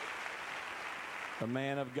A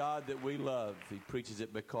man of God that we love. He preaches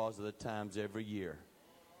it because of the times every year.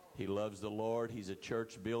 He loves the Lord. He's a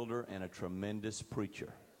church builder and a tremendous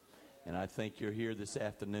preacher. And I think you're here this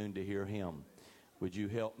afternoon to hear him. Would you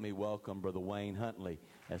help me welcome Brother Wayne Huntley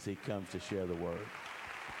as he comes to share the word?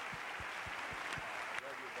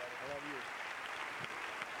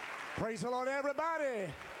 Praise the Lord, everybody.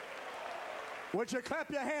 Would you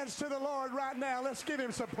clap your hands to the Lord right now? Let's give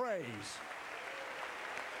him some praise.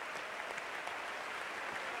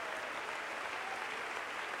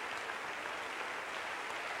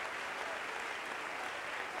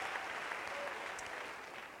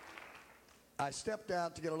 I stepped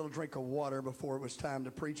out to get a little drink of water before it was time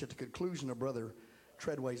to preach at the conclusion of Brother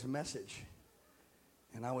Treadway's message.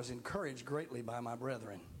 And I was encouraged greatly by my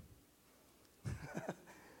brethren.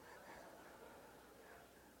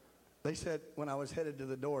 They said when I was headed to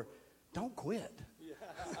the door, "Don't quit."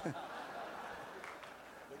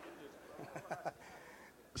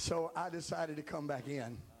 So I decided to come back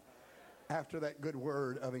in after that good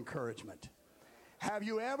word of encouragement. Have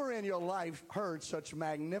you ever in your life heard such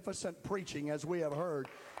magnificent preaching as we have heard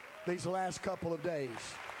these last couple of days?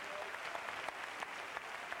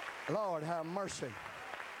 Lord, have mercy.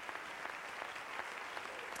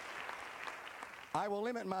 I will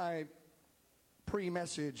limit my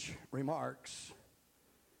pre-message remarks.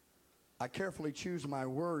 I carefully choose my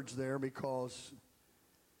words there because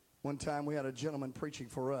one time we had a gentleman preaching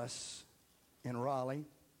for us in Raleigh,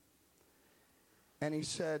 and he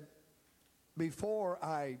said, "Before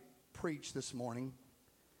I preach this morning,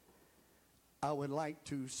 I would like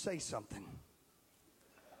to say something."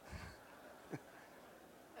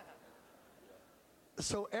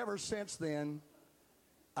 So ever since then,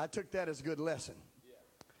 I took that as a good lesson.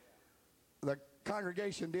 The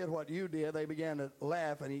congregation did what you did. They began to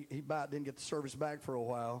laugh, and he about didn't get the service back for a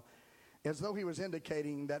while, as though he was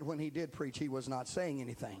indicating that when he did preach, he was not saying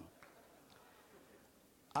anything.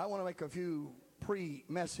 I want to make a few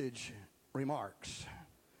pre-message remarks.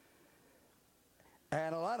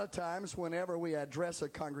 And a lot of times whenever we address a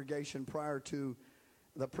congregation prior to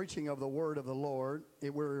the preaching of the word of the Lord,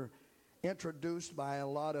 we're introduced by a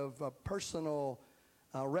lot of personal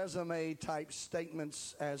resume type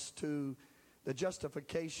statements as to the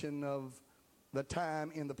justification of the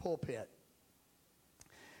time in the pulpit.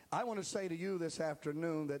 I want to say to you this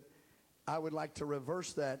afternoon that I would like to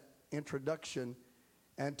reverse that introduction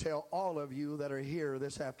and tell all of you that are here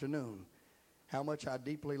this afternoon how much I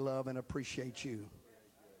deeply love and appreciate you,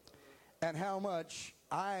 and how much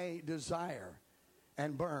I desire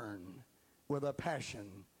and burn with a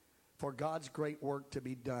passion for God's great work to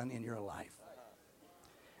be done in your life.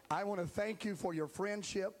 I want to thank you for your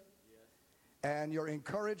friendship and your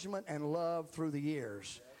encouragement and love through the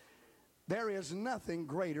years. There is nothing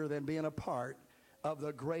greater than being a part of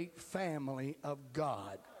the great family of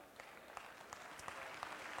God.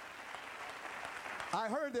 I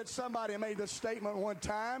heard that somebody made the statement one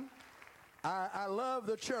time, I love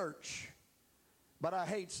the church, but I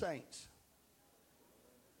hate saints.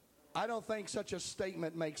 I don't think such a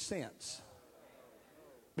statement makes sense,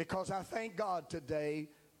 because I thank God today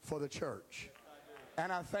for the church.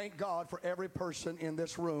 And I thank God for every person in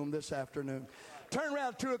this room this afternoon. Turn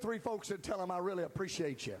around to 2 or 3 folks and tell them I really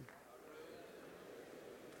appreciate you.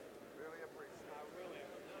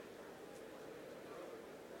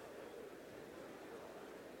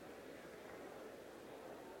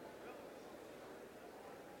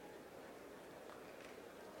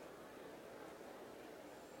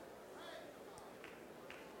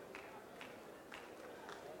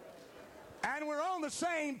 And we're on the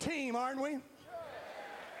same team, aren't we?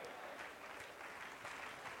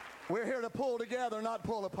 We're here to pull together, not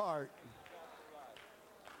pull apart.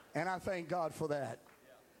 And I thank God for that.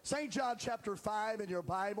 St. John chapter 5 in your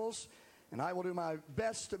Bibles. And I will do my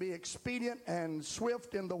best to be expedient and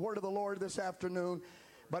swift in the word of the Lord this afternoon,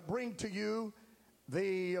 but bring to you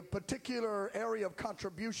the particular area of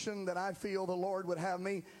contribution that I feel the Lord would have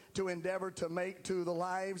me to endeavor to make to the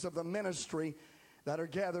lives of the ministry that are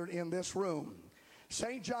gathered in this room.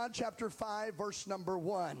 St. John chapter 5 verse number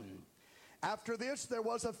 1. After this there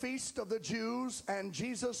was a feast of the Jews, and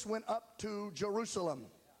Jesus went up to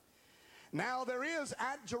Jerusalem. Now there is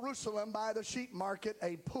at Jerusalem by the sheep market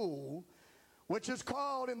a pool, which is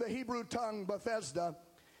called in the Hebrew tongue Bethesda,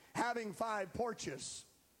 having 5 porches.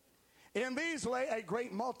 In these lay a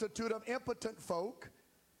great multitude of impotent folk,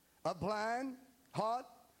 of blind, hot,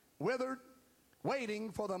 withered,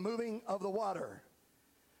 waiting for the moving of the water.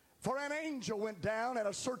 For an angel went down at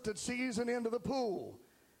a certain season into the pool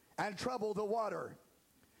and troubled the water.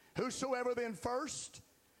 Whosoever then first,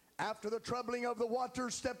 after the troubling of the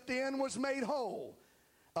water, stepped in, was made whole.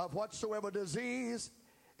 of whatsoever disease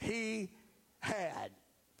he had.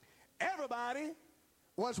 Everybody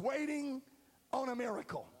was waiting on a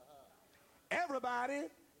miracle. Everybody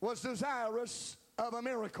was desirous of a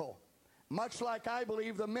miracle, much like I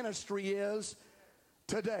believe the ministry is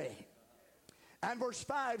today. And verse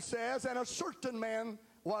 5 says, and a certain man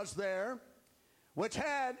was there, which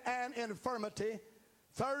had an infirmity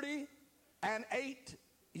 38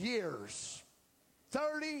 years.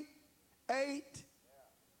 38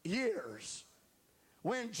 years.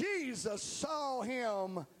 When Jesus saw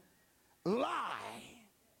him lie.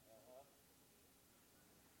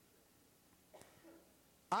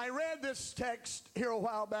 I read this text here a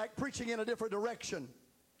while back, preaching in a different direction.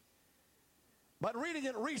 But reading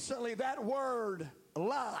it recently, that word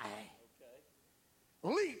lie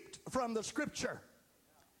leaped from the scripture.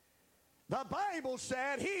 The Bible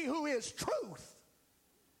said, he who is truth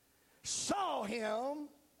saw him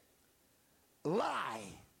lie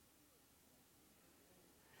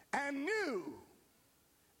and knew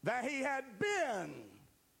that he had been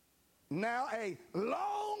now a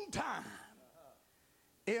long time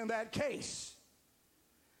in that case.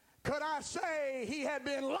 Could I say he had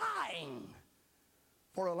been lying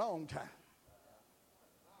for a long time?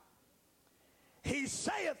 He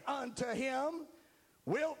saith unto him,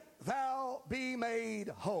 wilt thou be made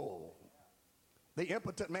whole? The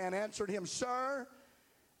impotent man answered him, sir,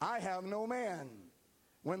 I have no man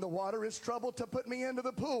when the water is troubled to put me into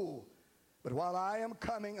the pool. But while I am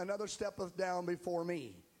coming, another steppeth down before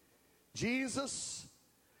me. Jesus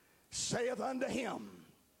saith unto him,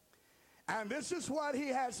 and this is what he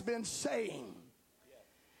has been saying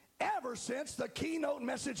ever since the keynote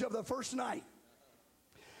message of the first night.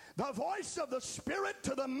 The voice of the Spirit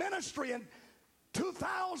to the ministry in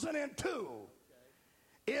 2002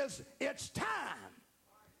 is, it's time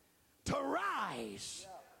to rise,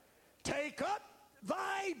 take up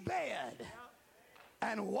thy bed,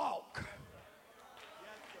 and walk.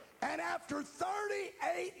 And after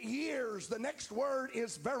 38 years, the next word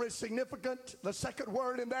is very significant. The second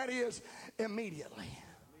word, and that is immediately.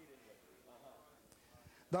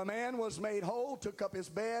 The man was made whole, took up his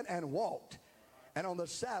bed, and walked. And on the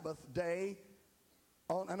Sabbath day,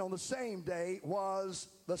 and on the same day was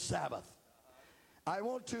the Sabbath. I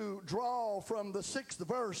want to draw from the 6th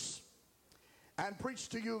verse and preach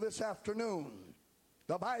to you this afternoon.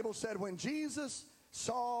 The Bible said, when Jesus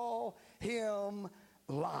saw him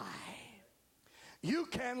lie. You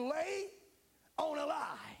can lay on a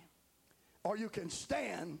lie, or you can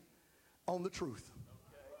stand on the truth.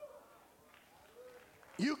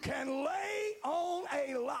 You can lay on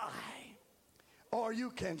a lie, or you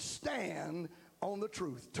can stand on the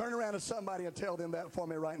truth. Turn around to somebody and tell them that for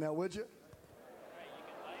me right now, would you?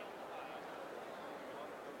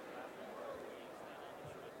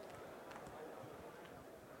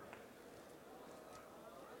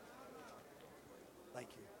 Thank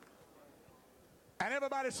you. And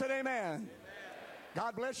everybody said amen. Amen.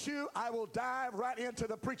 God bless you. I will dive right into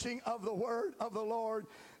the preaching of the word of the Lord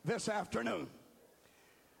this afternoon.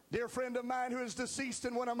 Dear friend of mine who is deceased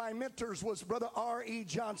and one of my mentors was Brother R.E.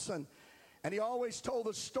 Johnson. And he always told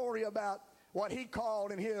the story about what he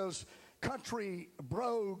called in his country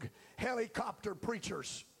brogue helicopter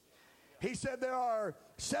preachers. He said there are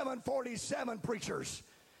 747 preachers.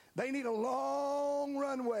 They need a long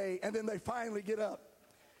runway and then they finally get up.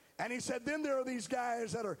 And he said then there are these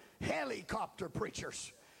guys that are helicopter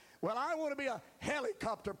preachers. Well, I want to be a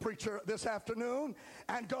helicopter preacher this afternoon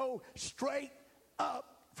and go straight up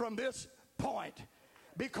from this point,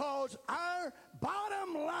 because our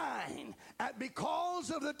bottom line at because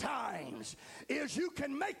of the times is you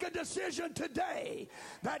can make a decision today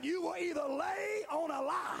that you will either lay on a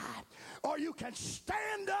lie or you can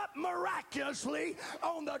stand up miraculously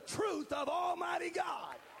on the truth of Almighty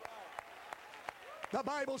God. The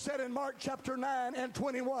Bible said in Mark chapter 9 and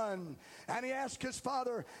 21, and he asked his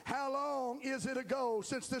father, how long is it ago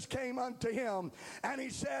since this came unto him? And he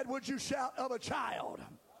said, would you shout of a child?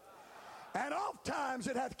 And oftentimes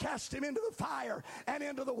it hath cast him into the fire and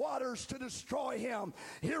into the waters to destroy him.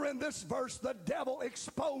 Here in this verse, the devil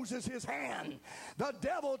exposes his hand. The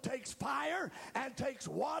devil takes fire and takes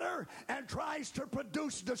water and tries to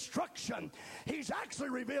produce destruction. He's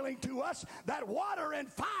actually revealing to us that water and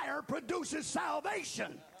fire produces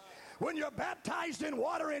salvation. When you're baptized in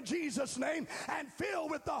water in Jesus' name and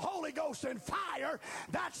filled with the Holy Ghost and fire,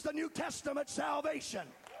 that's the New Testament salvation.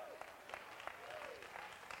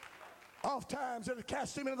 Oft times it hath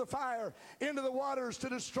cast him into the fire, into the waters to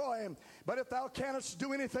destroy him. But if thou canst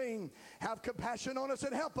do anything, have compassion on us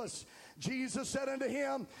and help us. Jesus said unto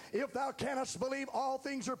him, if thou canst believe, all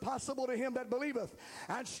things are possible to him that believeth.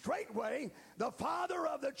 And straightway the father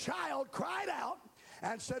of the child cried out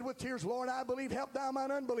and said with tears, Lord, I believe, help thou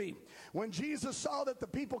mine unbelief. When Jesus saw that the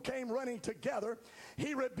people came running together,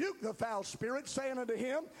 he rebuked the foul spirit, saying unto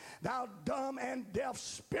him, thou dumb and deaf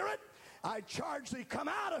spirit, I charge thee, come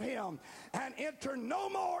out of him and enter no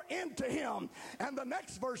more into him. And the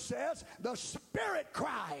next verse says, the spirit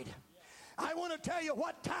cried. I want to tell you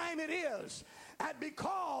what time it is, and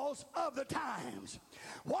because of the times.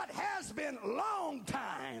 What has been long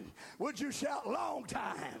time, would you shout long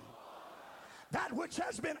time? That which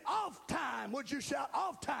has been off time, would you shout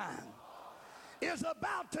off time, is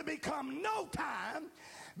about to become no time,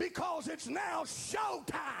 because it's now show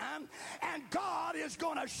time, and God is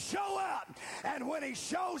going to show up. And when he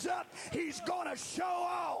shows up, he's going to show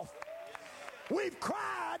off. We've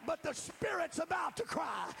cried, but the Spirit's about to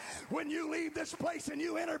cry. When you leave this place and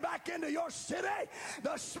you enter back into your city,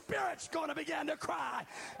 the Spirit's going to begin to cry,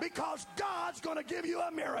 because God's going to give you a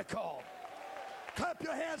miracle. Clap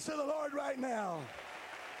your hands to the Lord right now.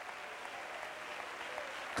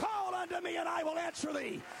 Call unto me, and I will answer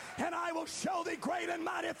thee, and I will show thee great and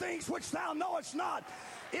mighty things which thou knowest not.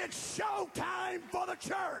 It's show time for the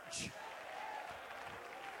church.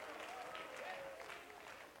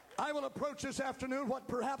 I will approach this afternoon what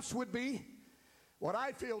perhaps would be, what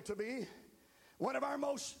I feel to be, one of our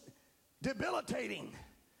most debilitating,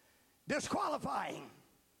 disqualifying,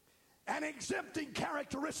 and exempting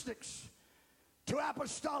characteristics to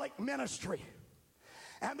apostolic ministry.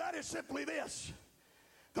 And that is simply this.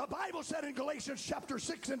 The Bible said in Galatians chapter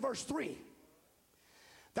 6 and verse 3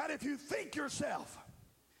 that if you think yourself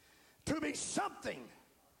to be something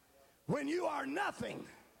when you are nothing,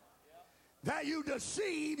 that you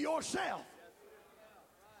deceive yourself.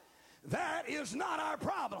 That is not our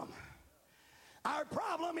problem. Our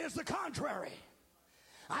problem is the contrary.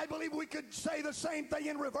 I believe we could say the same thing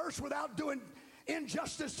in reverse without doing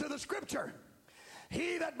injustice to the scripture.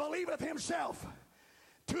 He that believeth himself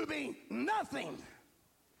to be nothing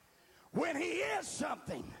when he is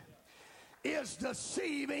something is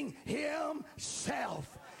deceiving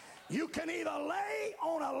himself. You can either lay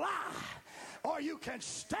on a lie or you can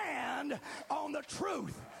stand on the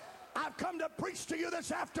truth. I've come to preach to you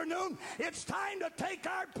this afternoon. It's time to take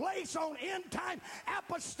our place on end-time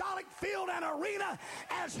apostolic field and arena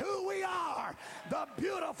as who we are, the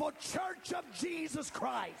beautiful church of Jesus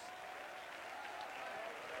Christ.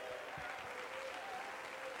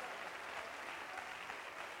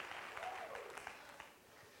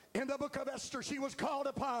 In the book of Esther, she was called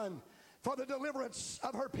upon for the deliverance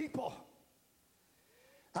of her people.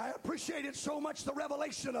 I appreciated so much the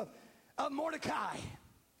revelation of Mordecai.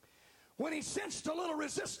 When he sensed a little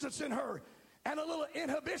resistance in her and a little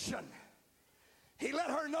inhibition, he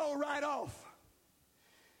let her know right off.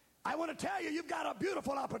 I want to tell you, you've got a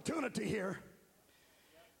beautiful opportunity here.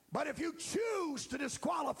 But if you choose to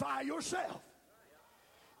disqualify yourself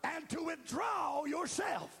and to withdraw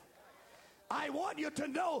yourself, I want you to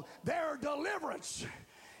know their deliverance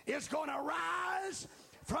is going to rise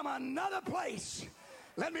from another place.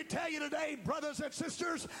 Let me tell you today, brothers and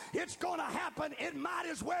sisters, it's going to happen. It might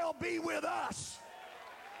as well be with us.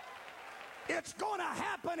 It's going to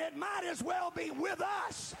happen. It might as well be with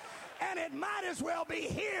us. And it might as well be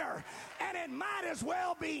here. And it might as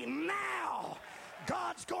well be now.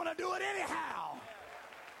 God's going to do it anyhow.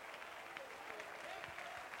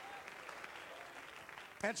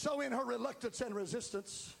 And so in her reluctance and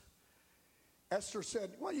resistance, Esther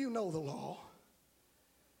said, well, you know the law.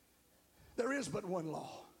 There is but one law.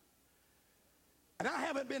 And I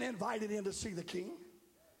haven't been invited in to see the king.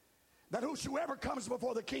 That whosoever comes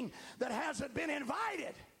before the king that hasn't been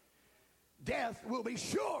invited, death will be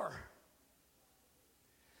sure.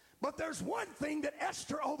 But there's one thing that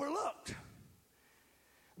Esther overlooked.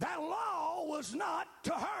 That law was not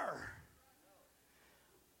to her.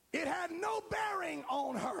 It had no bearing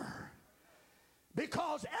on her,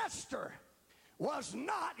 because Esther was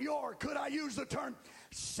not your, could I use the term,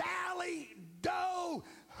 Sally Doe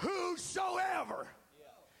whosoever.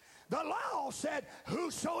 The law said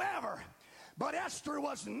whosoever, but Esther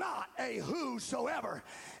was not a whosoever.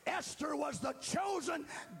 Esther was the chosen,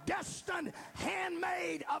 destined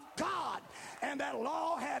handmaid of God, and that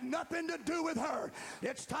law had nothing to do with her.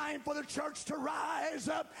 It's time for the church to rise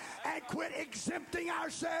up and quit exempting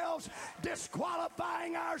ourselves,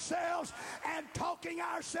 disqualifying ourselves, and talking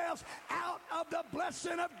ourselves out of the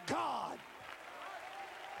blessing of God.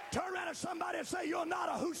 Turn around to somebody and say, you're not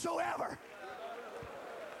a whosoever.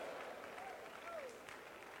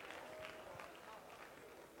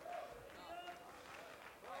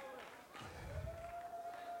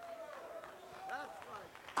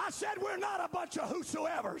 said we're not a bunch of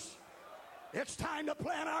whosoevers. It's time to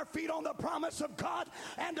plant our feet on the promise of God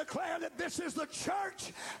and declare that this is the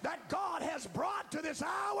church that God has brought to this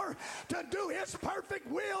hour to do his perfect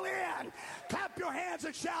will in. Clap your hands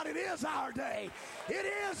and shout, it is our day. It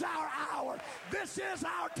is our hour. This is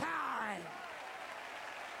our time.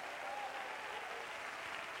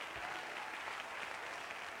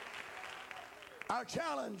 Our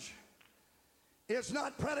challenge is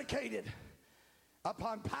not predicated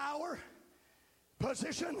upon power,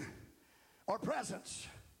 position, or presence,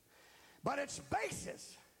 but its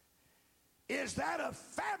basis is that of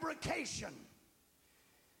fabrication,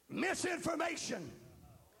 misinformation,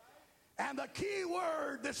 and the key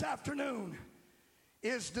word this afternoon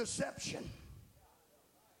is deception.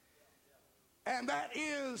 And that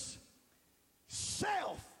is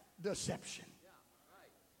self-deception.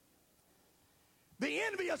 The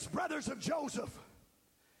envious brothers of Joseph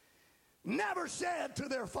never said to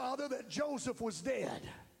their father that Joseph was dead.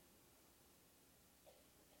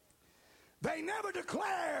 They never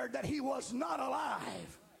declared that he was not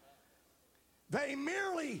alive. They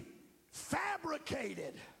merely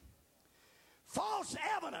fabricated false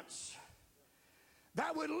evidence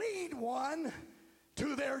that would lead one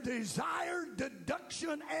to their desired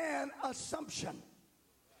deduction and assumption.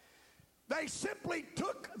 They simply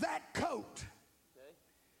took that coat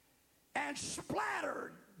and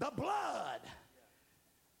splattered the blood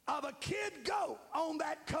of a kid goat on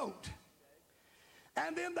that coat.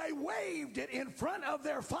 And then they waved it in front of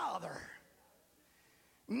their father.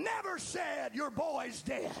 Never said, your boy's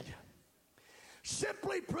dead.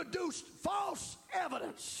 Simply produced false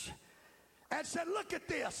evidence and said, look at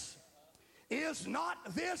this. Is not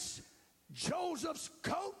this Joseph's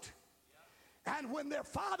coat? And when their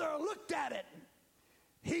father looked at it,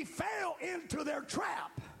 he fell into their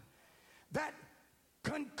trap that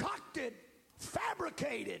concocted,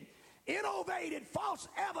 fabricated, innovated false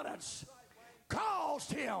evidence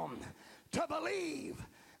caused him to believe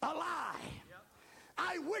a lie.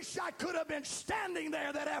 I wish I could have been standing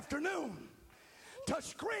there that afternoon to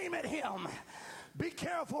scream at him, be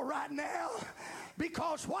careful right now,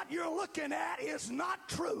 because what you're looking at is not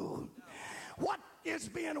true. What is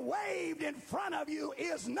being waved in front of you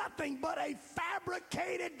is nothing but a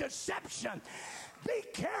fabricated deception. Be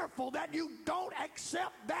careful that you don't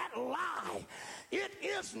accept that lie. It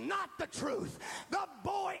is not the truth. The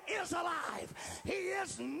boy is alive. He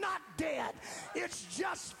is not dead. It's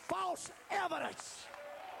just false evidence.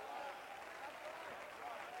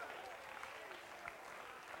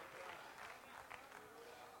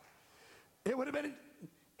 It would have been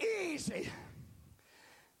easy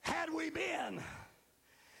had we been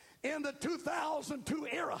in the 2002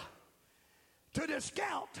 era to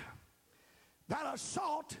discount that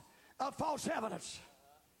assault of false evidence.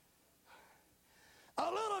 A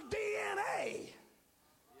little DNA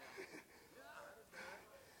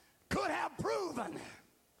could have proven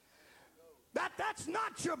that that's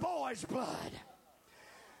not your boy's blood.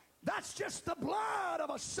 That's just the blood of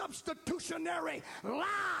a substitutionary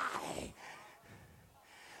lie.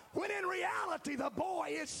 When in reality, the boy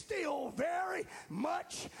is still very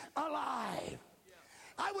much alive.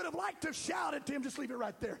 I would have liked to have shouted to him, just leave it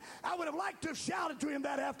right there. I would have liked to have shouted to him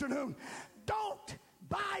that afternoon, don't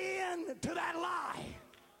buy in to that lie.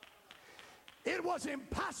 It was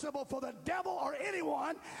impossible for the devil or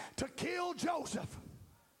anyone to kill Joseph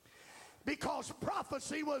because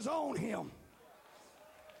prophecy was on him.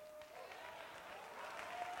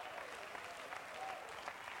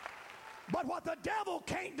 But what the devil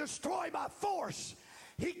can't destroy by force,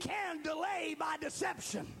 he can delay by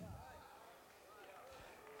deception.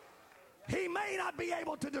 He may not be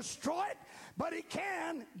able to destroy it, but he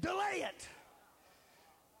can delay it.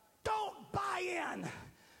 Don't buy in.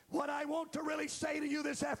 What I want to really say to you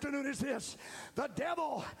this afternoon is this. The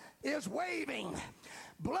devil is waving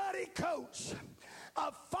bloody coats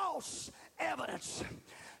of false evidence,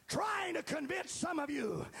 trying to convince some of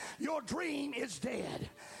you your dream is dead.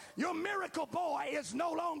 Your miracle boy is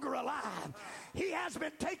no longer alive. He has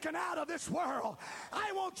been taken out of this world.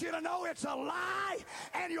 I want you to know it's a lie,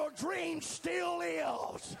 and your dream still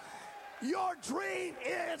lives. Your dream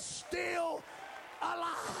is still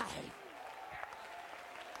alive.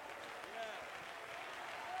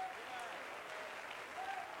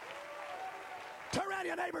 Turn around to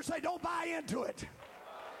your neighbor and say, don't buy into it.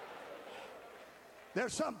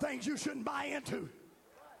 There's some things you shouldn't buy into.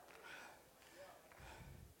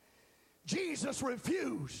 Jesus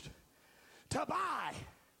refused to buy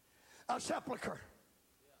a sepulcher.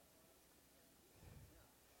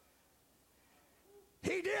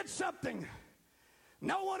 He did something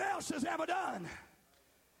no one else has ever done.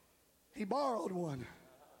 He borrowed one.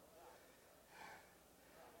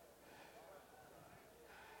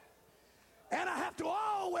 And I have to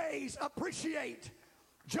always appreciate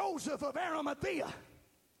Joseph of Arimathea,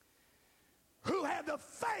 who had the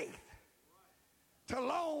faith to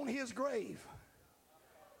loan his grave.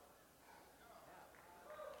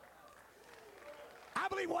 I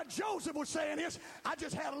believe what Joseph was saying is, I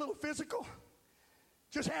just had a little physical,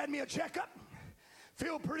 just had me a checkup,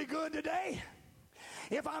 feel pretty good today.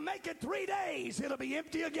 If I make it 3 days, it'll be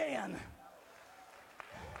empty again.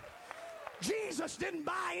 Jesus didn't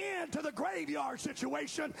buy into the graveyard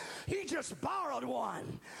situation. He just borrowed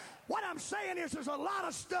one. What I'm saying is there's a lot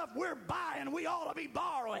of stuff we're buying we ought to be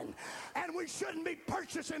borrowing, and we shouldn't be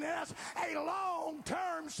purchasing it as a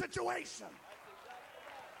long-term situation.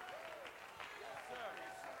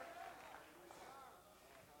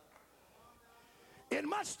 It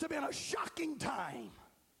must have been a shocking time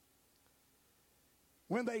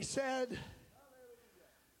when they said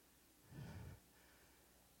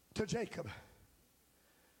to Jacob,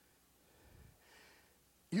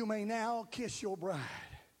 "You may now kiss your bride."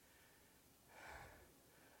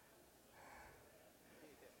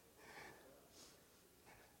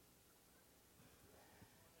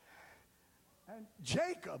 And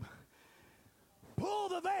Jacob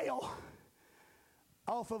pulled the veil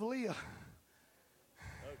off of Leah.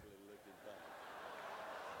 Ugly looking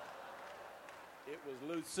thing. It was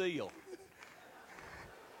Lucille.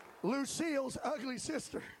 Lucille's ugly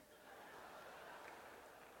sister.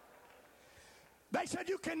 They said,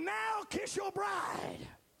 "You can now kiss your bride."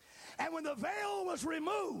 And when the veil was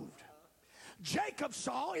removed, Jacob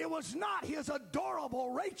saw it was not his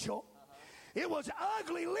adorable Rachel. It was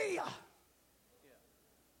ugly Leah.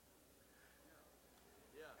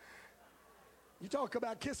 You talk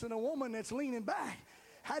about kissing a woman that's leaning back.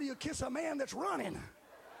 How do you kiss a man that's running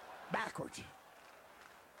backwards?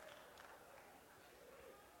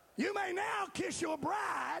 You may now kiss your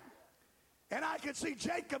bride. And I could see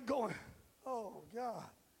Jacob going, "Oh, God."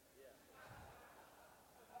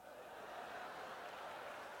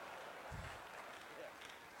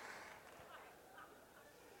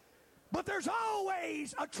 But there's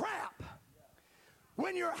always a trap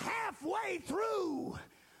when you're halfway through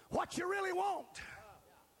what you really want.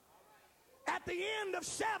 At the end of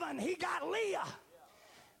 7, he got Leah.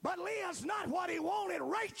 But Leah's not what he wanted.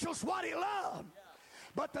 Rachel's what he loved.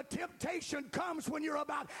 But the temptation comes when you're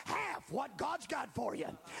about half what God's got for you.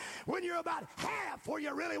 When you're about half where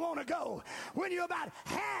you really want to go. When you're about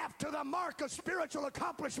half to the mark of spiritual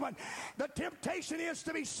accomplishment. The temptation is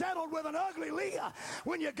to be settled with an ugly Leah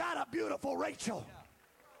when you got a beautiful Rachel.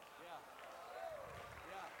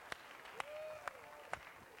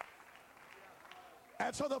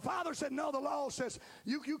 And so the father said, "No, the law says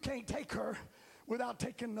you can't take her without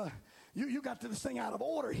taking the, you got this thing out of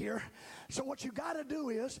order here. So what you got to do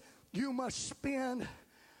is you must spend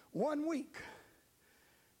 1 week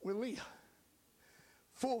with Leah.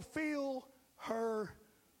 Fulfill her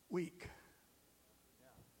week."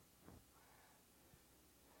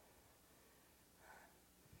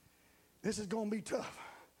 This is going to be tough.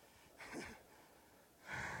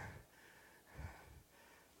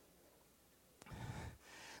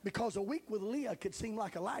 Because a week with Leah could seem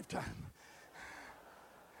like a lifetime.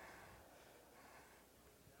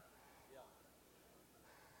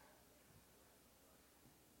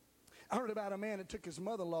 I heard about a man that took his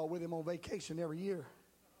mother-in-law with him on vacation every year.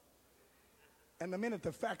 And the minute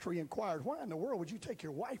the factory inquired, "Why in the world would you take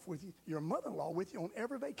your wife with you, your mother-in-law with you on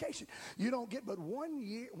every vacation? You don't get but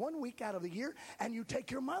 1 week out of the year, and you take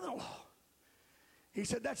your mother-in-law." He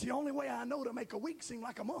said, "That's the only way I know to make a week seem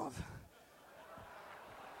like a month."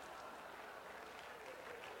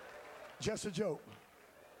 Just a joke.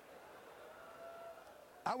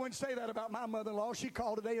 I wouldn't say that about my mother-in-law. She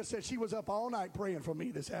called today and said she was up all night praying for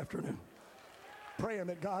me this afternoon. Praying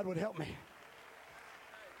that God would help me.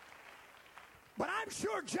 But I'm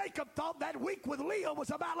sure Jacob thought that week with Leah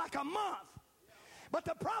was about like a month. But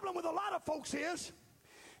the problem with a lot of folks is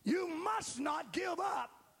you must not give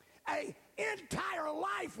up an entire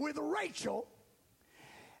life with Rachel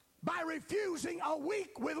by refusing a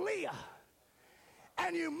week with Leah.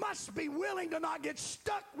 And you must be willing to not get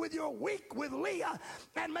stuck with your week with Leah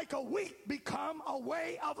and make a week become a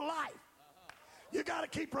way of life. You got to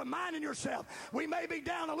keep reminding yourself, we may be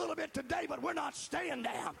down a little bit today, but we're not staying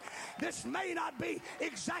down. This may not be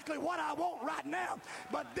exactly what I want right now,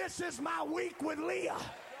 but this is my week with Leah.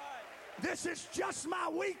 This is just my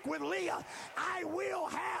week with Leah. I will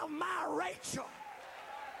have my Rachel.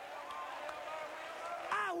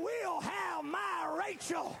 I will have my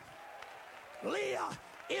Rachel. Leah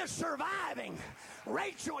is surviving.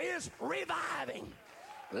 Rachel is reviving.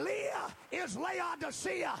 Leah is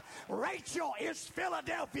Laodicea. Rachel is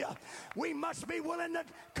Philadelphia. We must be willing to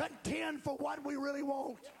contend for what we really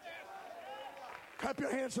want. Clap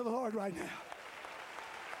your hands to the Lord right now.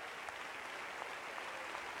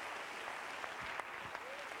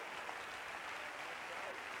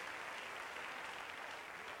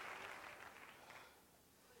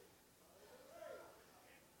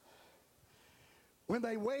 When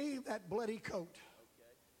they waved that bloody coat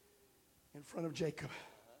in front of Jacob,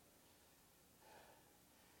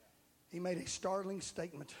 he made a startling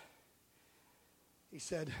statement. He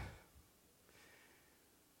said,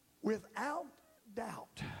 without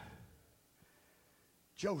doubt,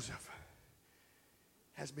 Joseph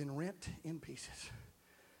has been rent in pieces.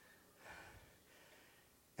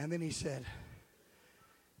 And then he said,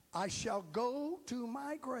 I shall go to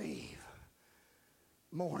my grave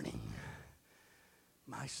mourning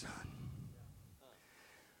my son.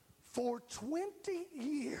 For 20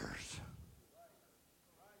 years,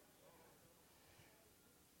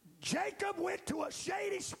 Jacob went to a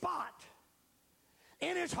shady spot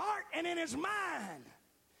in his heart and in his mind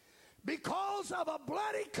because of a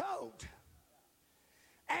bloody coat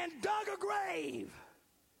and dug a grave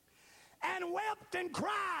and wept and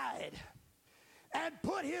cried and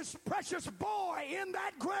put his precious boy in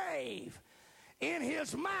that grave in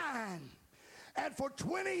his mind. And for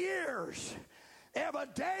 20 years, every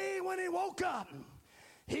day when he woke up,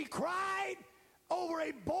 he cried over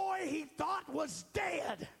a boy he thought was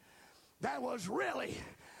dead that was really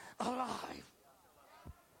alive.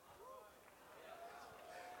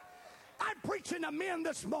 I'm preaching to men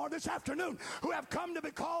this afternoon who have come to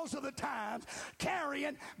because of the times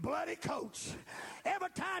carrying bloody coats. Every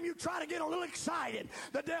time you try to get a little excited,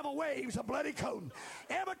 the devil waves a bloody coat.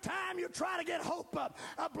 Every time you try to get hope up,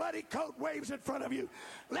 a bloody coat waves in front of you.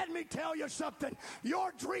 Let me tell you something.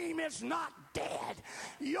 Your dream is not dead.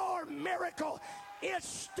 Your miracle is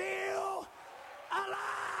still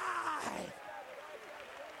alive.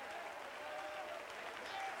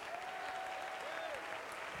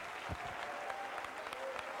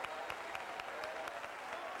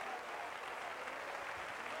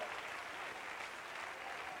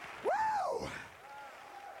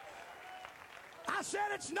 I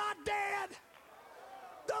said it's not dead.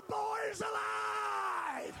 The boy's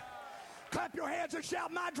alive. Clap your hands and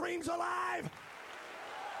shout, my dream's alive.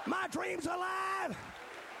 My dream's alive.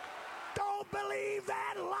 Don't believe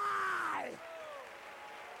that lie.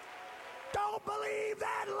 Don't believe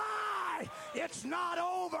that lie. It's not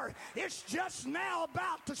over. It's just now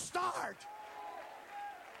about to start.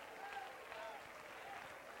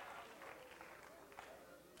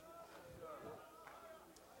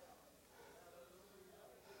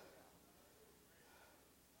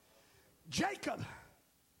 Jacob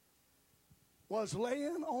was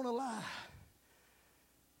laying on a lie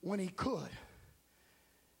when he could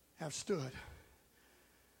have stood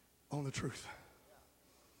on the truth.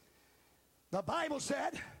 The Bible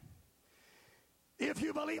said, if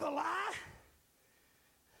you believe a lie,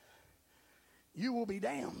 you will be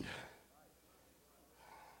damned.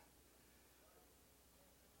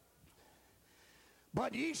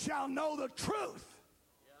 But ye shall know the truth.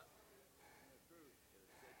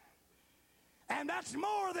 And that's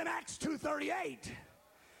more than Acts 2:38.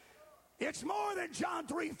 It's more than John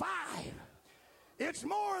 3:5. It's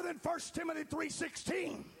more than 1 Timothy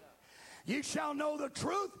 3:16. You shall know the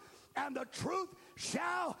truth, and the truth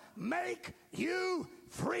shall make you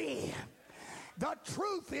free. The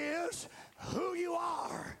truth is who you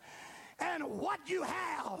are and what you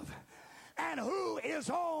have and who is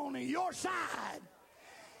on your side.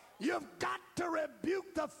 You've got to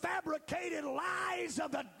rebuke the fabricated lies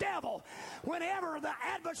of the devil. Whenever the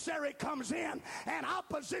adversary comes in and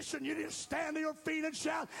opposition, you just stand to your feet and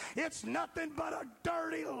shout, it's nothing but a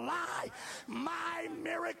dirty lie. My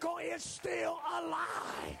miracle is still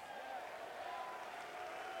alive.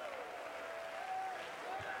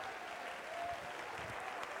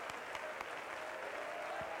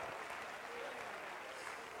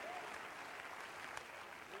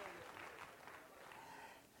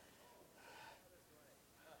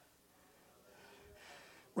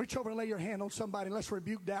 Reach over and lay your hand on somebody. Let's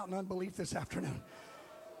rebuke doubt and unbelief this afternoon.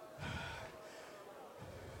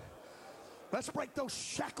 Let's break those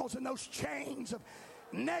shackles and those chains of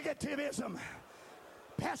negativism,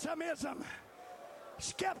 pessimism,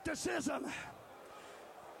 skepticism.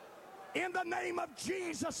 In the name of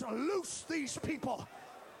Jesus, loose these people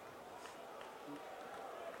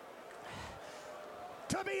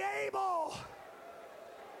to be able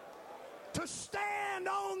to stand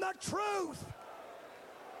on the truth.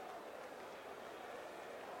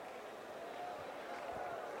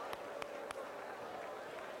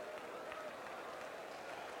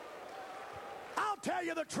 tell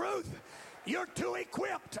you the truth. You're too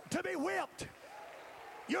equipped to be whipped.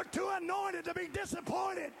 You're too anointed to be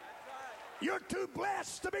disappointed. You're too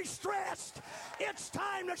blessed to be stressed. It's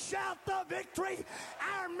time to shout the victory.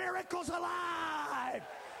 Our miracle's alive.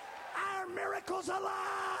 Our miracle's alive.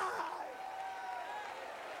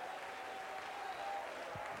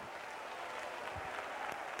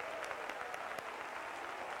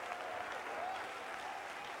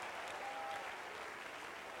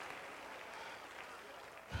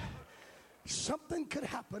 Something could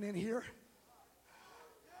happen in here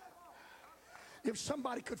if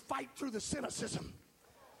somebody could fight through the cynicism,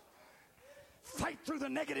 fight through the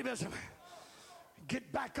negativism,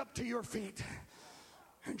 get back up to your feet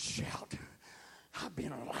and shout, I've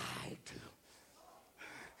been lied to.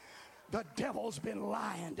 The devil's been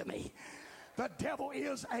lying to me. The devil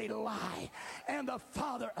is a lie and the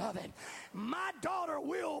father of it. My daughter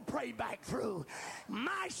will pray back through.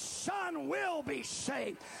 My son will be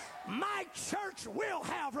saved. My church will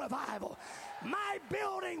have revival. My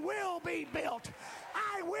building will be built.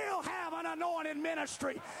 I will have an anointed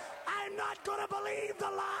ministry. I'm not going to believe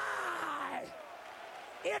the lie.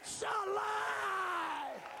 It's a lie.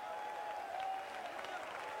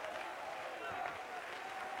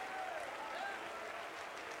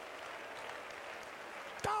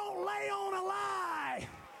 Don't lay on a lie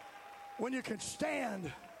when you can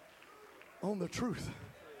stand on the truth.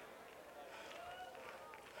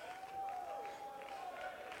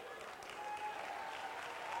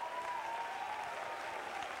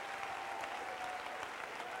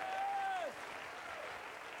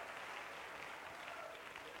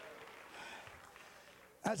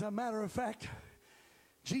 As a matter of fact,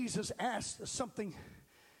 Jesus asked something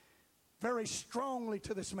very strongly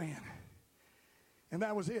to this man, and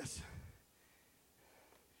that was this.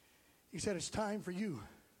 He said, it's time for you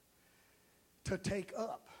to take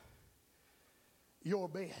up your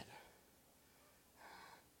bed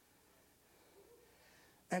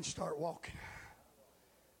and start walking.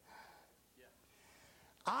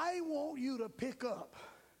 I want you to pick up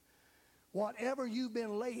whatever you've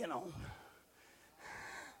been laying on.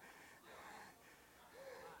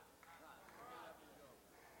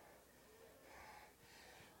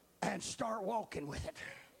 And start walking with it.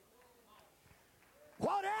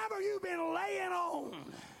 Whatever you've been laying on,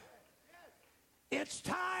 it's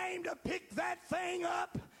time to pick that thing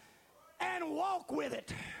up and walk with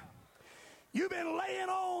it. You've been laying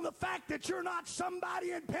on the fact that you're not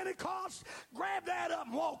somebody in Pentecost. Grab that up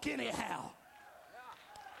and walk anyhow.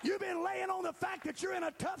 You've been laying on the fact that you're in a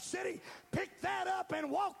tough city. Pick that up and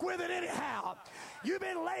walk with it anyhow. You've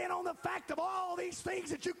been laying on the fact of all these things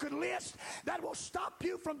that you could list that will stop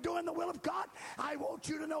you from doing the will of God. I want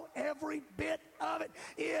you to know every bit of it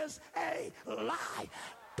is a lie.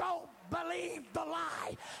 Don't believe the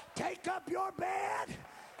lie. Take up your bed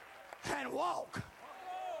and walk.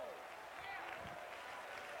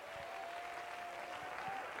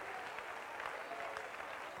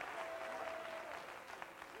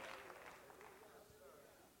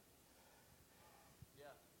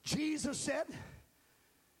 Jesus said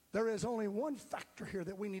there is only one factor here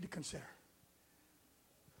that we need to consider.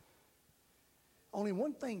 Only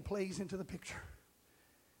one thing plays into the picture,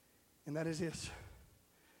 and that is this.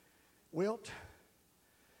 Wilt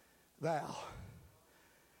thou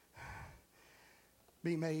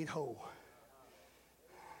be made whole?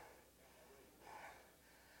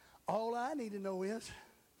 All I need to know is,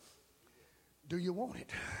 do you want it?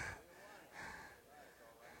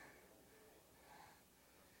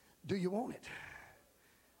 Do you want it?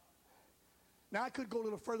 Now, I could go a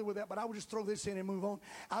little further with that, but I would just throw this in and move on.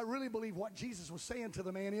 I really believe what Jesus was saying to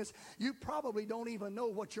the man is, you probably don't even know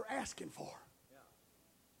what you're asking for.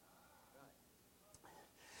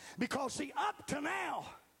 Because, see, up to now,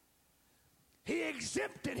 he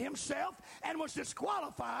exempted himself and was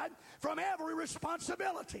disqualified from every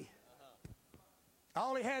responsibility.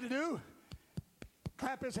 All he had to do,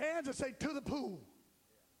 clap his hands and say, to the pool.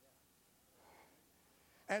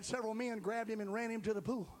 And several men grabbed him and ran him to the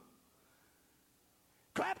pool.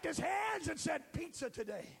 Clapped his hands and said, pizza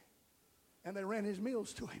today. And they ran his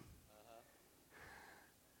meals to him.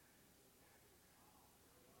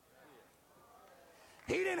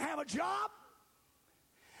 He didn't have a job.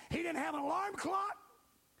 He didn't have an alarm clock.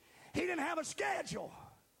 He didn't have a schedule.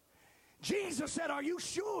 Jesus said, are you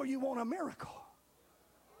sure you want a miracle?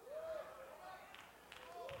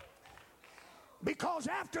 Because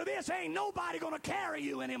after this, ain't nobody going to carry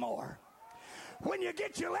you anymore. When you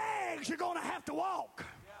get your legs, you're going to have to walk.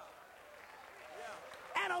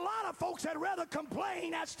 And a lot of folks had rather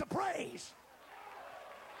complain as to praise.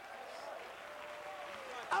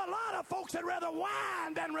 A lot of folks had rather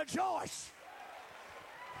whine than rejoice.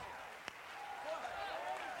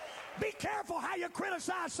 Be careful how you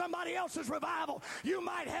criticize somebody else's revival. You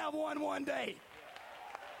might have one day.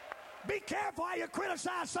 Be careful how you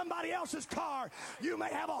criticize somebody else's car. You may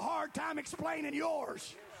have a hard time explaining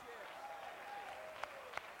yours.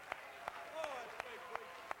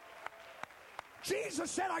 Jesus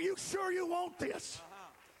said, are you sure you want this?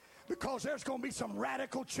 Because there's going to be some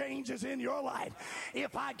radical changes in your life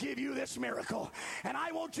if I give you this miracle. And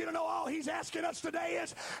I want you to know all he's asking us today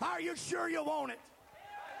is, are you sure you want it?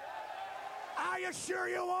 Are you sure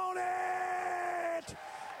you want it?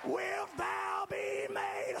 Wilt thou be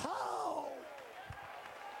made whole?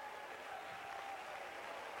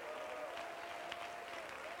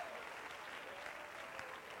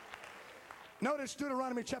 Notice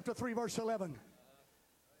Deuteronomy chapter 3, verse 11.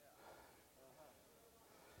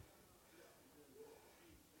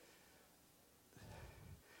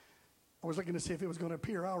 I was looking to see if it was going to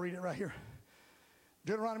appear. I'll read it right here.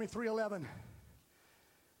 Deuteronomy 3:11.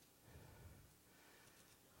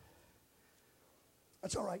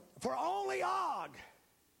 That's all right. For only Og.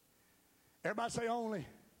 Everybody say only.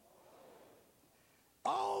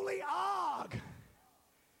 Only Og,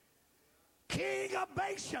 king of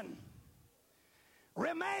Bashan,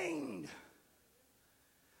 remained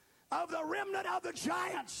of the remnant of the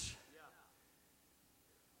giants.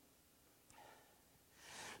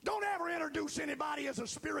 Don't ever introduce anybody as a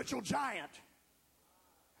spiritual giant.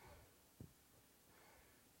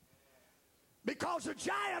 Because the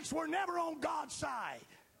giants were never on God's side.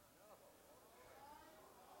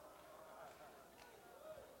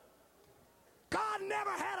 God never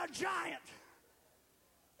had a giant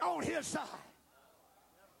on his side.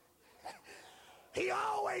 He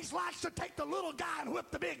always likes to take the little guy and whip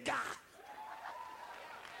the big guy.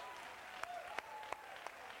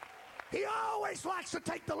 He always likes to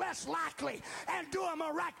take the less likely and do a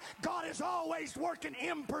miracle. God is always working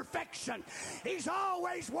imperfection. He's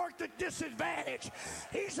always worked at disadvantage.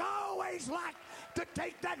 He's always liked to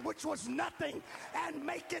take that which was nothing and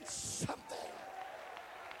make it something.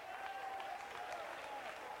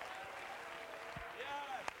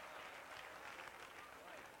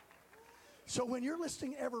 So when you're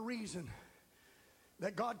listing every reason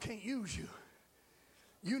that God can't use you,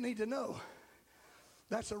 you need to know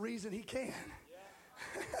that's a reason he can.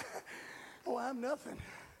 Oh, I'm nothing.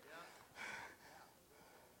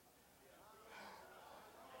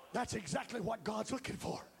 That's exactly what God's looking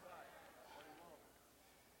for.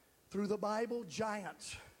 Through the Bible,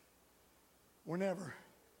 giants were never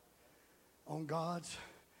on God's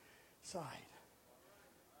side.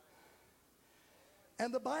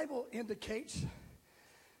 And the Bible indicates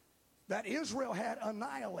that Israel had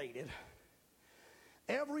annihilated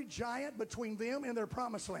every giant between them and their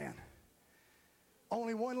promised land.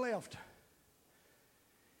 Only one left.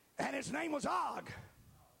 And his name was Og,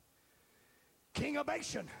 king of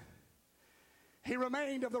Bashan. He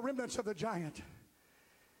remained of the remnants of the giant.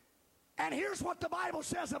 And here's what the Bible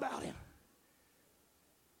says about him.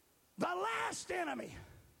 The last enemy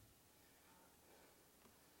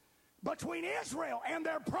between Israel and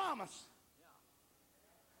their promise.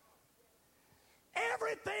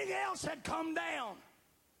 Everything else had come down.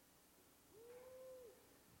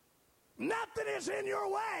 Nothing is in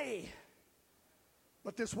your way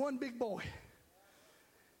but this one big boy.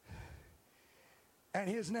 And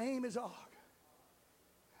his name is Og.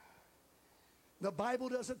 The Bible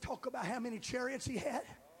doesn't talk about how many chariots he had.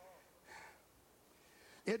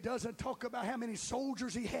 It doesn't talk about how many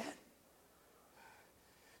soldiers he had.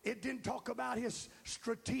 It didn't talk about his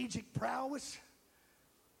strategic prowess.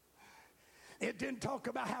 It didn't talk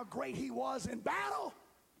about how great he was in battle.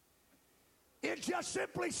 It just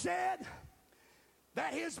simply said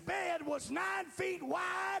that his bed was 9 feet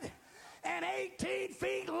wide and 18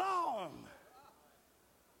 feet long.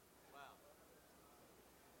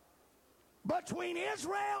 Between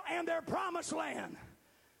Israel and their promised land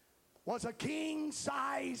was a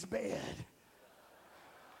king-size bed.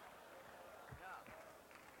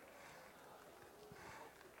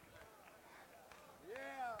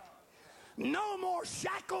 No more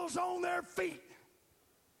shackles on their feet.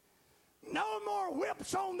 No more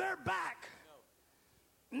whips on their back.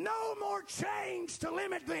 No more chains to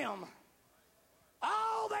limit them.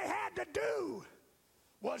 All they had to do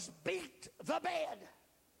was beat the bed.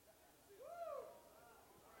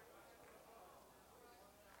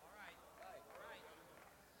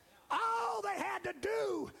 All they had to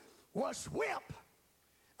do was whip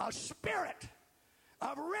a spirit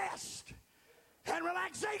of rest and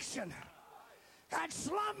relaxation and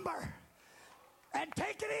slumber and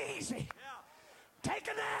take it easy. Take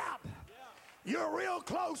a nap. You're real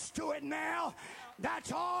close to it now.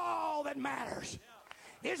 That's all that matters.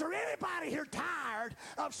 Is there anybody here tired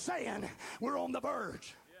of saying we're on the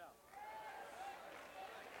verge?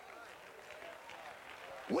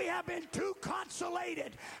 We have been too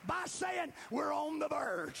consolated by saying we're on the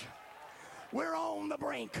verge. We're on the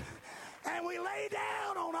brink. And we lay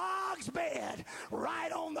down on Og's bed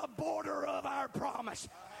right on the border of our promise.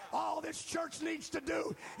 All this church needs to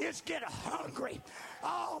do is get hungry.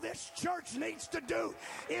 All this church needs to do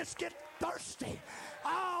is get thirsty.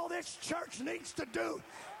 All this church needs to do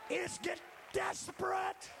is get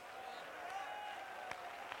desperate.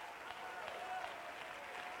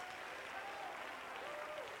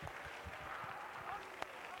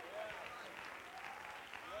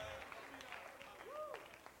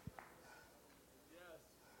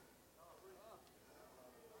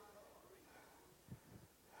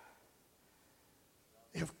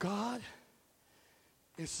 If God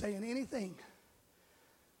is saying anything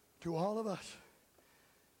to all of us,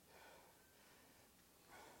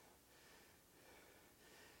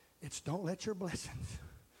 it's don't let your blessings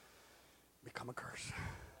become a curse.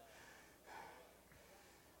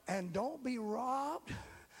 And don't be robbed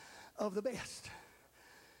of the best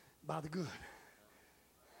by the good.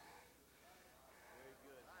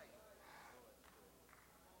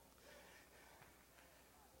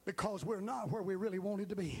 Because we're not where we really wanted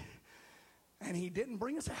to be. And he didn't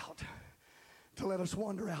bring us out to let us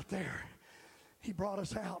wander out there. He brought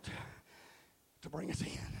us out to bring us in.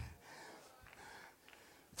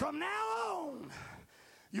 From now on,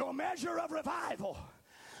 your measure of revival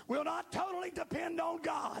will not totally depend on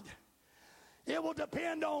God. It will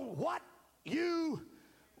depend on what you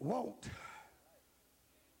want.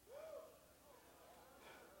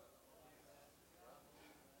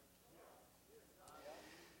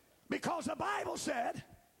 Because the Bible said,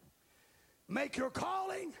 make your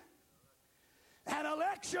calling and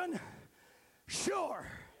election sure.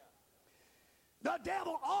 The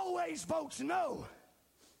devil always votes no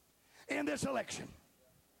in this election.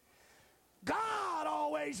 God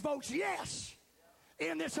always votes yes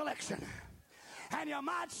in this election. And you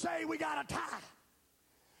might say we got a tie,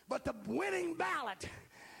 but the winning ballot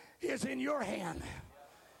is in your hand.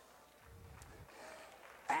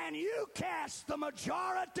 And you cast the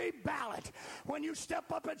majority ballot when you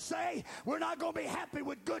step up and say, we're not going to be happy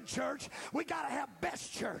with good church. We got to have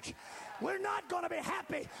best church. We're not going to be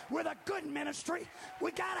happy with a good ministry.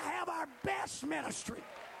 We got to have our best ministry.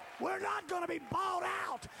 We're not going to be bought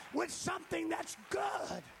out with something that's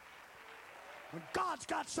good when God's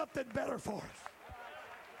got something better for us.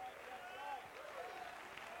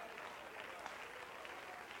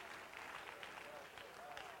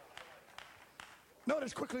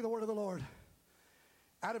 Notice quickly the word of the Lord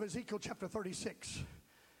out of Ezekiel chapter 36.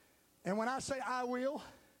 And when I say I will,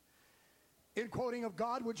 in quoting of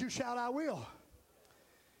God, would you shout I will?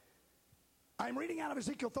 I'm reading out of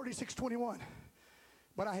Ezekiel 36:21.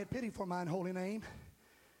 But I had pity for mine holy name,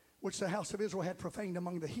 which the house of Israel had profaned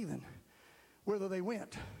among the heathen, whither they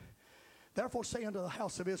went. Therefore say unto the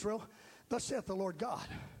house of Israel, thus saith the Lord God,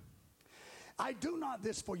 I do not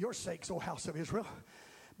this for your sakes, O house of Israel,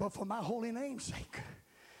 but for my holy name's sake.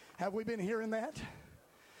 Have we been hearing that?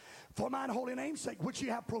 For mine holy name's sake, which you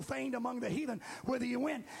have profaned among the heathen, whither you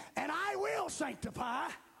went, and I will sanctify.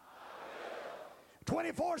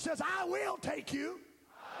 24 says, I will take you.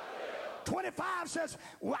 25 says,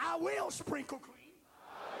 well, I will sprinkle clean.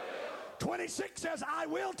 26 says, I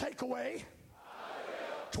will take away.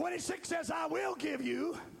 26 says, I will give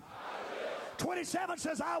you. 27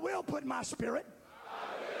 says, I will put my spirit.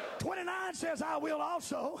 29 says, I will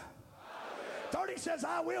also. 30 says,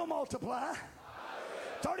 I will multiply.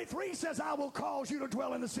 33 says, I will cause you to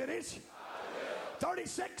dwell in the cities.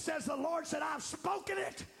 36 says, the Lord said, I've spoken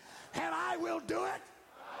it, and I will do it.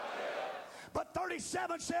 But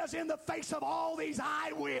 37 says, in the face of all these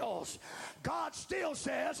I wills, God still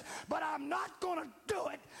says, but I'm not going to do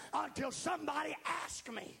it until somebody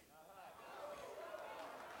asks me.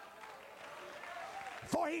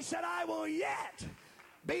 For he said, I will yet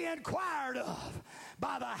be inquired of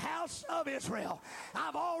by the house of Israel.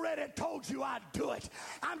 I've already told you I'd do it.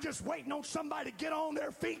 I'm just waiting on somebody to get on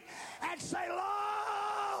their feet and say,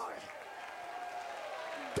 Lord,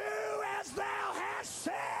 do as thou hast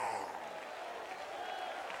said.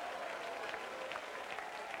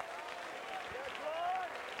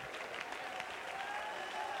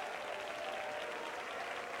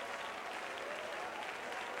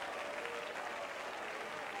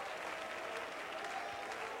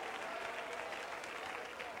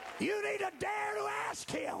 You need to dare to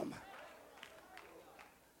ask him.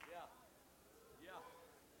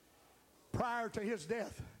 Prior to his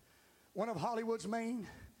death, one of Hollywood's main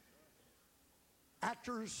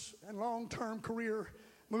actors and long-term career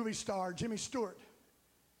movie star Jimmy Stewart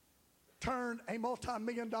turned a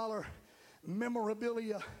multi-million-dollar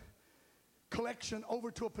memorabilia collection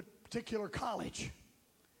over to a particular college.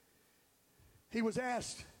 He was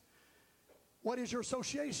asked, "What is your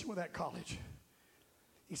association with that college?"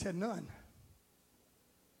 He said, "None."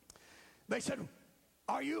 They said,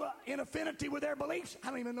 "Are you in affinity with their beliefs?" "I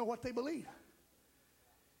don't even know what they believe."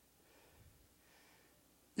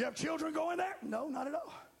 "You have children going there?" "No, not at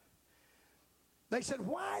all." They said,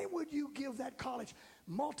 "Why would you give that college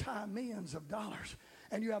multi-millions of dollars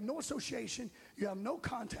and you have no association, you have no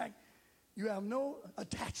contact, you have no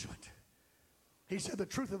attachment?" He said, "The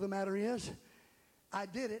truth of the matter is, I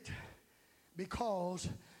did it because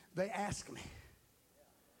they asked me."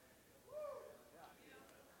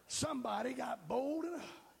 Somebody got bold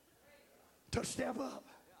enough to step up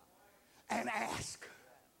and ask.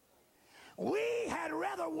 We had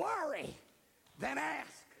rather worry than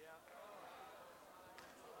ask.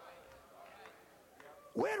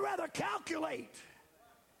 We'd rather calculate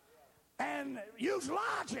and use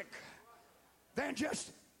logic than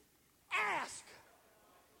just ask.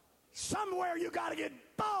 Somewhere you got to get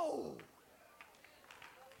bold.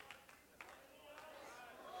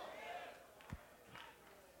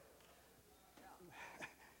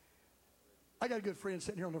 I got a good friend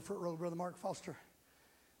sitting here on the front row, Brother Mark Foster.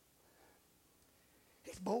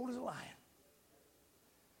 He's bold as a lion.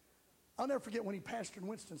 I'll never forget when he pastored in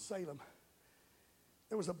Winston-Salem.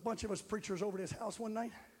 There was a bunch of us preachers over at his house one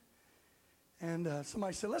night. And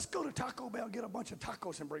somebody said, "Let's go to Taco Bell and get a bunch of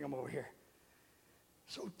tacos and bring them over here."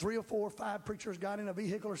 So 3 or 4 or 5 preachers got in a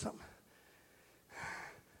vehicle or something.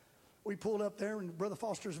 We pulled up there in Brother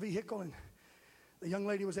Foster's vehicle, and the young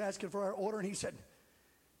lady was asking for our order, and he said,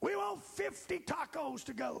 "We want 50 tacos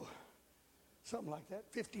to go." Something like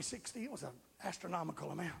that, 50, 60. It was an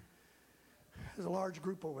astronomical amount. There's a large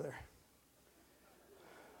group over there.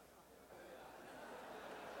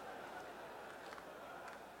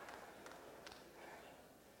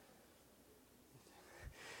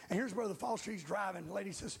 And here's Brother Foster. He's driving. The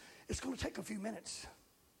lady says, "It's going to take a few minutes."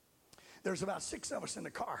 There's about 6 of us in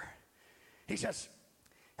the car. He says,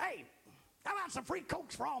 "Hey, how about some free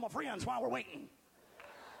Cokes for all my friends while we're waiting?"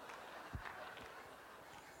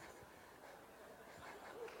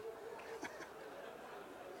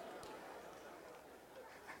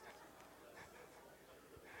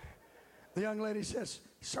 The young lady says,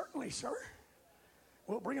 "Certainly, sir.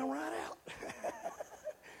 We'll bring them right out."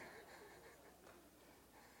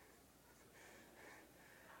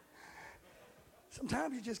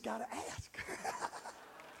 Sometimes you just got to ask.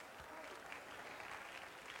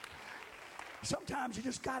 Sometimes you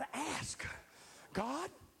just got to ask,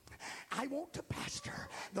 "God, I want to pastor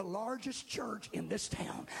the largest church in this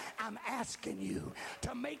town. I'm asking you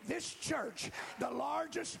to make this church the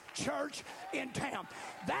largest church in town."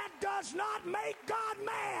 That does not make God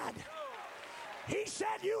mad. He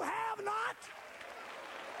said, "You have not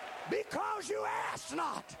because you asked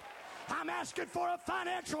not." I'm asking for a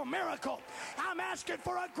financial miracle. I'm asking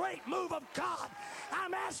for a great move of God.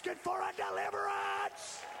 I'm asking for a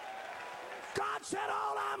deliverance. God said,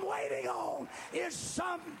 all I'm waiting on is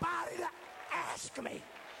somebody to ask me.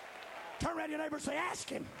 Turn around to your neighbor and say, "Ask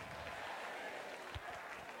him."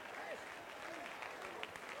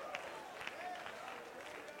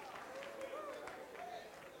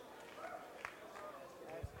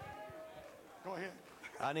 Go ahead.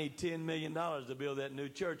 I need $10 million to build that new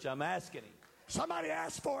church. I'm asking him. Somebody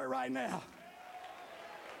ask for it right now.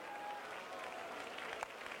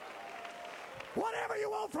 Whatever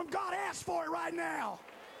you want from God, ask for it right now.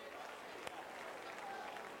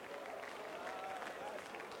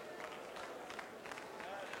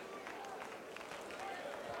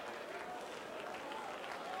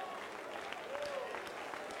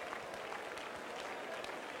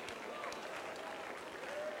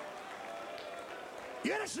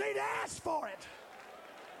 You just need to ask for it.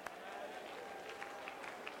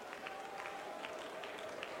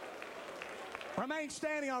 Remain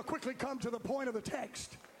standing. I'll quickly come to the point of the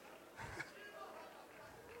text.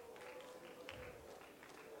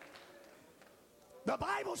 The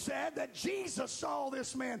Bible said that Jesus saw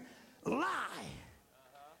this man lie.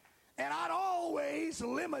 And I'd always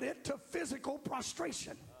limit it to physical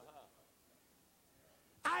prostration.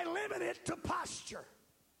 I limit it to posture.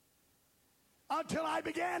 Until I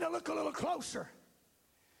began to look a little closer.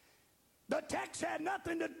 The text had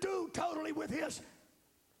nothing to do totally with his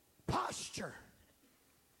posture.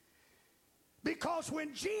 Because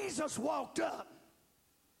when Jesus walked up,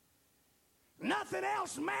 nothing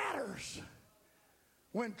else matters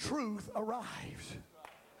when truth arrives.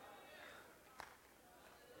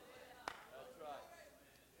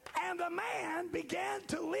 And the man began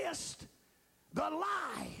to list the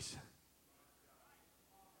lies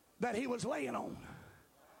that he was laying on.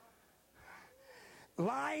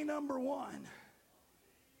 Lie number one: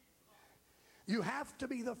 you have to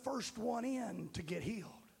be the first one in to get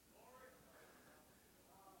healed.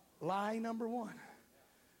 Lie number one: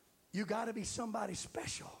 you got to be somebody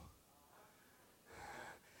special.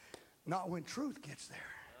 Not when truth gets there.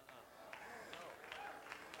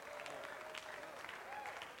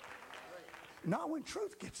 Not when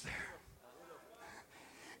truth gets there.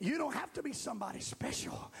 You don't have to be somebody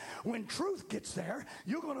special. When truth gets there,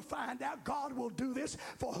 you're going to find out God will do this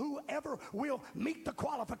for whoever will meet the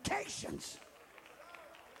qualifications.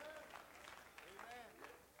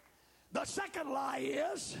 The second lie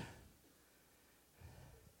is,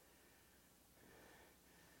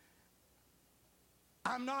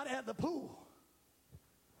 I'm not at the pool.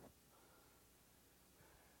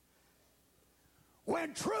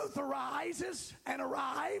 When truth arises and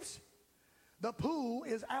arrives, the pool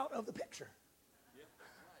is out of the picture.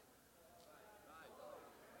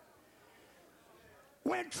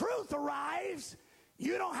 When truth arrives,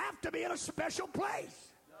 you don't have to be in a special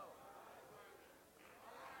place.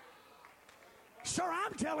 Sir,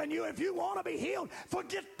 I'm telling you, if you want to be healed,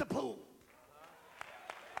 forget the pool.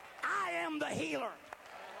 I am the healer.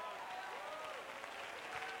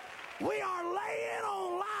 We are laying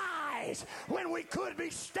on lies when we could be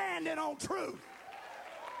standing on truth.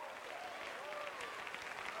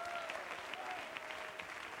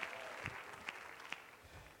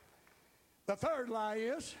 The third lie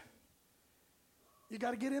is, you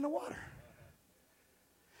got to get in the water.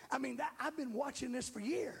 I mean, I've been watching this for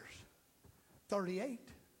years. 38.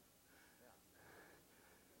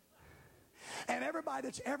 And everybody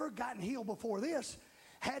that's ever gotten healed before this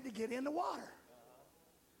had to get in the water.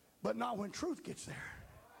 But not when truth gets there.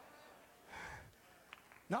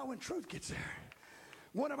 Not when truth gets there.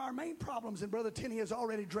 One of our main problems, and Brother Tenney has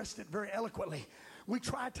already addressed it very eloquently, we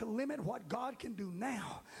try to limit what God can do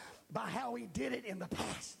now by how he did it in the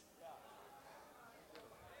past.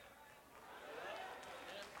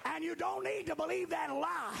 And you don't need to believe that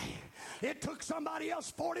lie. It took somebody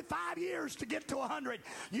else 45 years to get to 100.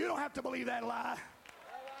 You don't have to believe that lie.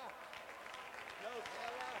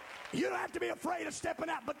 You don't have to be afraid of stepping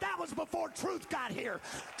out. But that was before truth got here.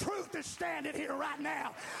 Truth is standing here right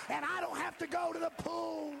now. And I don't have to go to the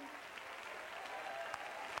pool.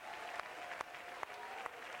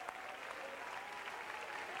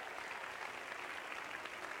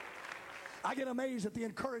 I get amazed at the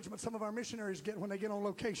encouragement some of our missionaries get when they get on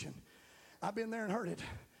location. I've been there and heard it.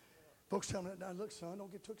 Folks tell me, look, son,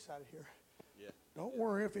 don't get too excited here. Yeah. Don't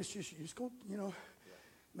worry if it's just, you're just going to,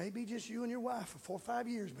 maybe just you and your wife for 4 or 5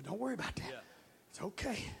 years, but don't worry about that. Yeah. It's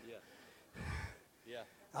okay. Yeah. Yeah.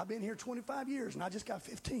 I've been here 25 years and I just got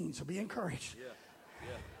 15, so be encouraged. Yeah.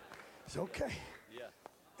 Yeah. It's okay. Yeah.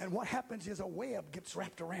 And what happens is a web gets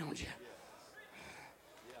wrapped around you.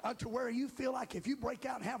 Yeah. To where you feel like if you break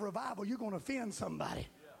out and have revival, you're going to offend somebody.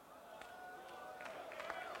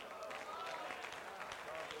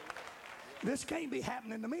 This can't be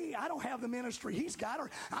happening to me. I don't have the ministry he's got, or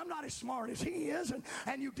I'm not as smart as he is,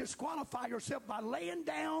 and you disqualify yourself by laying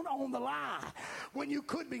down on the lie when you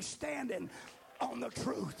could be standing on the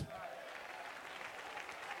truth.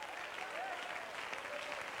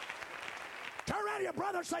 Turn around to your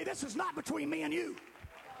brother and say, this is not between me and you.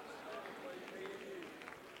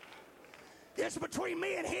 It's between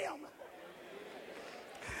me and him.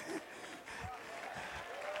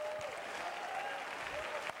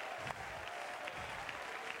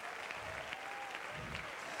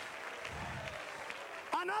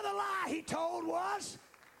 Another lie he told was,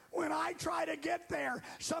 when I try to get there,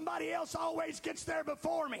 somebody else always gets there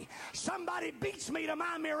before me. Somebody beats me to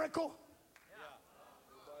my miracle.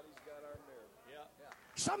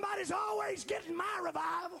 Somebody's always getting my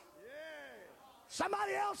revival.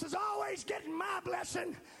 Somebody else is always getting my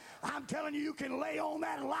blessing. I'm telling you, you can lay on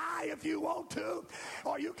that lie if you want to,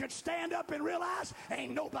 or you can stand up and realize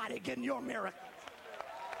ain't nobody getting your miracle.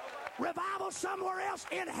 Revival somewhere else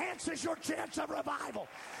enhances your chance of revival.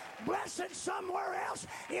 Blessing somewhere else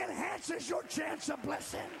enhances your chance of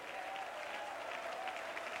blessing.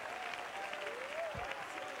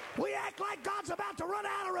 We act like God's about to run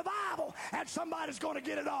out of revival and somebody's going to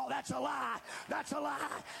get it all. That's a lie. That's a lie.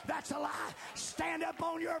 That's a lie. Stand up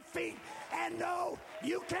on your feet and know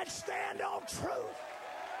you can stand on truth.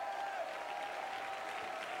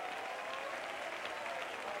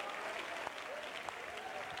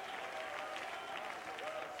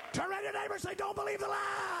 Turn around to your neighbor and say, don't believe the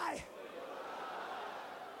lie.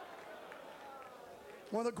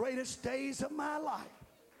 One of the greatest days of my life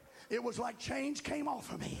It was like chains came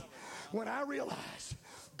off of me when I realized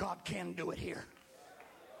God can do it here.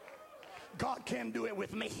 God can do it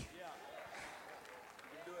with me.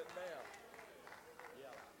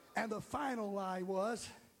 And the final lie was,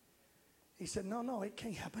 he said, no, it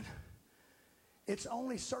can't happen. It's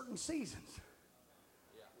only certain seasons.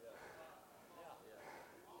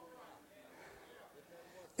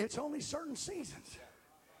 It's only certain seasons.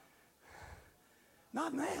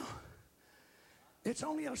 Not now. It's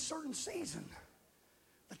only at a certain season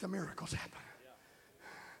that the miracles happen.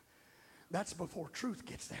 That's before truth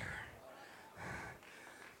gets there.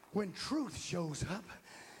 When truth shows up,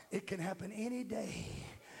 it can happen any day.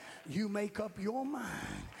 You make up your mind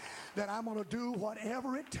that I'm going to do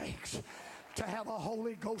whatever it takes to have a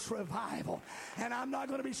Holy Ghost revival. And I'm not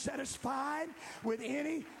going to be satisfied with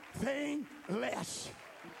anything less.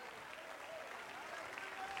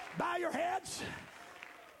 Bow your heads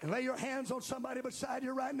and lay your hands on somebody beside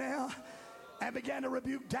you right now and begin to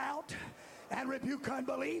rebuke doubt and rebuke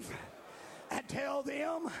unbelief and tell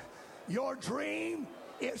them your dream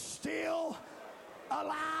is still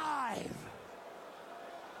alive.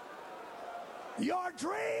 Your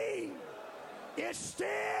dream is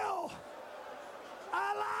still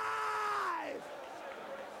alive.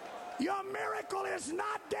 Your miracle is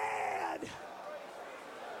not dead.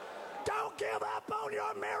 Don't give up on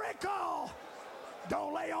your miracle.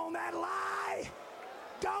 Don't lay on that lie.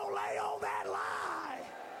 Don't lay on that lie.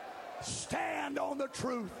 Stand on the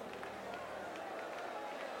truth.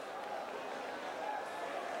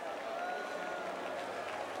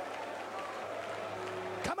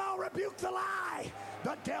 Come on, rebuke the lie.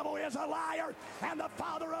 The devil is a liar and the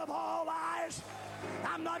father of all lies.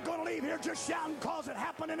 I'm not going to leave here just shouting because it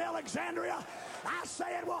happened in Alexandria. I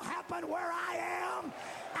say it will happen where I am.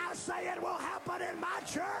 I say it will happen in my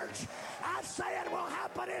church. I say it will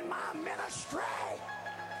happen in my ministry.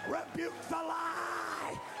 Rebuke the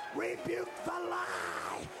lie. Rebuke the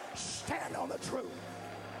lie. Stand on the truth.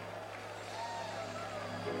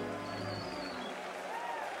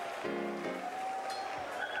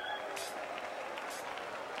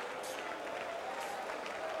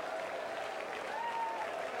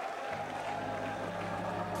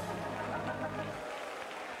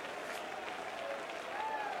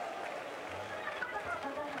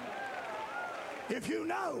 If you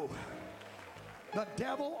know the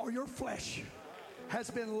devil or your flesh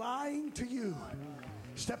has been lying to you,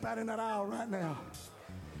 step out in that aisle right now.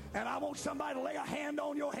 And I want somebody to lay a hand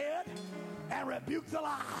on your head and rebuke the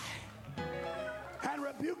lie. And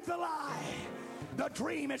rebuke the lie. The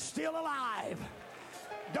dream is still alive.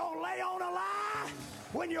 Don't lay on a lie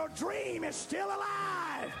when your dream is still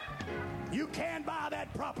alive. You can buy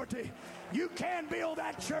that property. You can build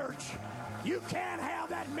that church. You can have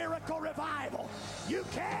that miracle revival. You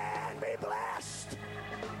can be blessed.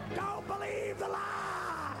 Don't believe the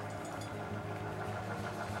lie.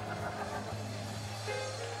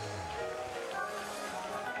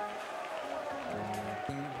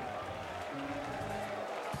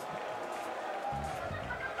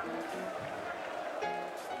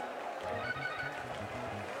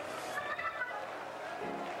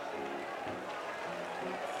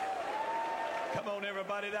 Come on,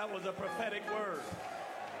 everybody. That was a prophetic word.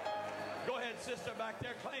 Go ahead, sister, back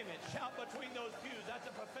there. Claim it. Shout between those pews. That's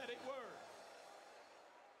a prophetic word.